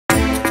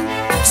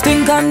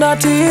Stink and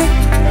dirty,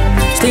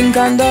 stink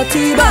and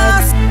dirty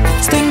bad.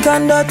 Stink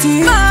and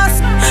dirty,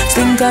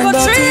 stink and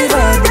dirty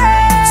bad.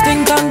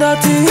 Stink and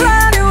dirty,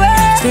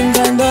 stink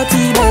and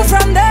dirty bad.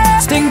 From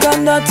there, stink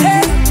and dirty.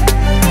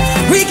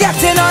 We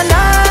getting on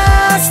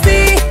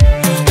nasty.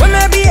 When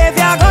my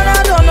behavior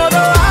gonna don't know,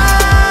 don't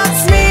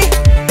ask me.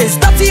 It's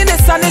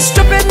dirtiness and it's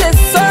stupidness,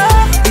 so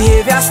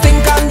behavior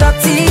stink and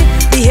dirty.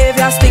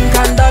 Behavior stink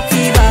and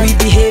dirty bad. We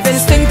behaving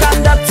stink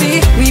and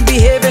dirty. We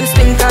behaving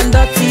stink and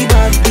dirty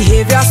bad.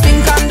 Behavior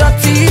stink and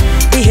dirty.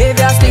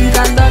 Behavior stink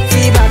and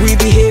dirty bad. We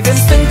behaving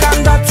stink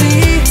and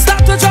dirty.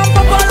 Start to jump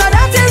up, all of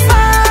that is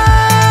mass.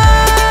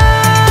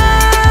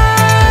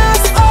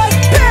 Oi,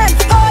 pen,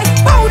 oi,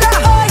 powder,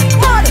 oi,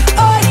 mud,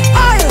 oi,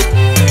 oil.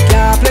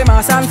 Can't play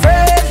mass and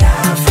Fred.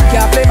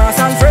 Can't play mass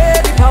and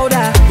Fred.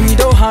 Powder, we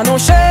don't have no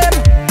shame.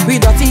 We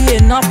dirty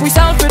enough, we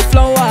self with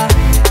flour.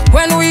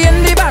 When we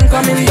in the band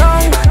coming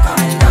down,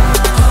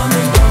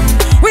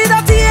 we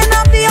dirty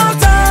enough the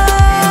altar.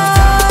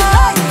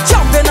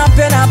 Jumping up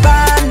in a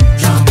band,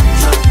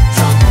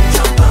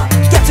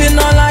 getting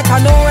on like a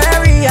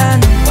Norwegian.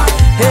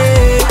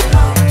 Hey,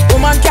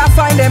 woman can't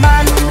find a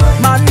man,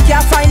 man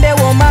can't find a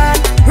woman.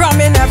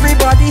 Ramming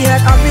everybody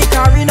head and we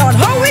carrying on.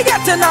 How we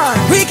getting on?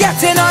 We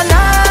getting on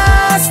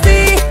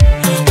nasty.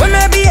 When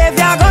my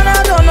behavior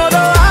gonna don't know,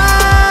 don't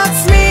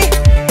ask me.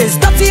 It's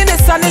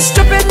dirtiness and it's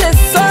stupidness,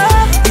 so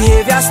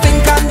behavior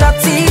stink and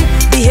dirty.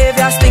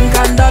 Behavior stink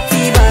and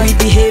dirty bad. We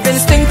behaving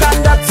stink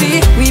and dirty.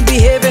 We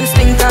behaving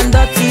stink and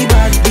dirty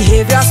bad.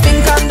 Behavior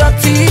stink and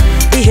dirty.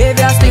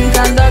 Behavior stink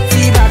and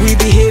dirty bad. We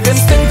behaving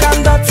stink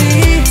and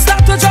dirty.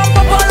 Start to jump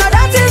up, all of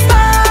that is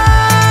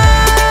mass.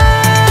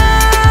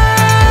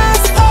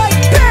 Oi,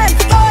 pen,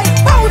 oi,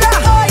 powder,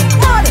 oi,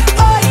 mud,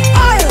 oi,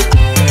 oil.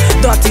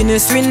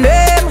 Dirtiness we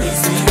name.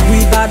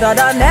 We badder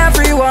than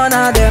every one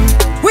of them.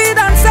 We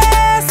don't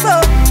say so.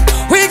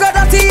 We got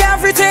dirty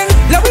everything.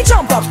 Let we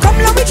jump up, come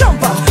let we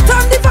jump up.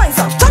 Turn the vines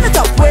up, turn it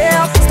up, way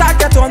up. Start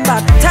get on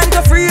back, time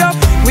to free up.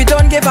 We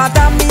don't give a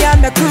damn, me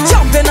and my crew.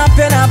 Jumping up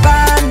in a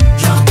band.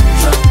 Jump,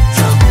 jump,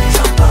 jump,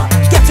 jump up.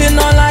 Getting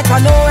on like a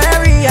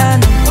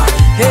Norwegian.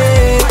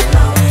 Hey,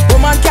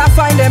 woman can't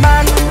find a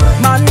man,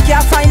 man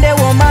can't find a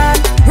woman.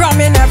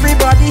 Ramming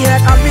everybody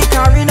head and we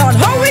carrying on.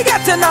 How we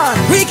getting on?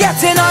 We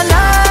getting on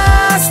now.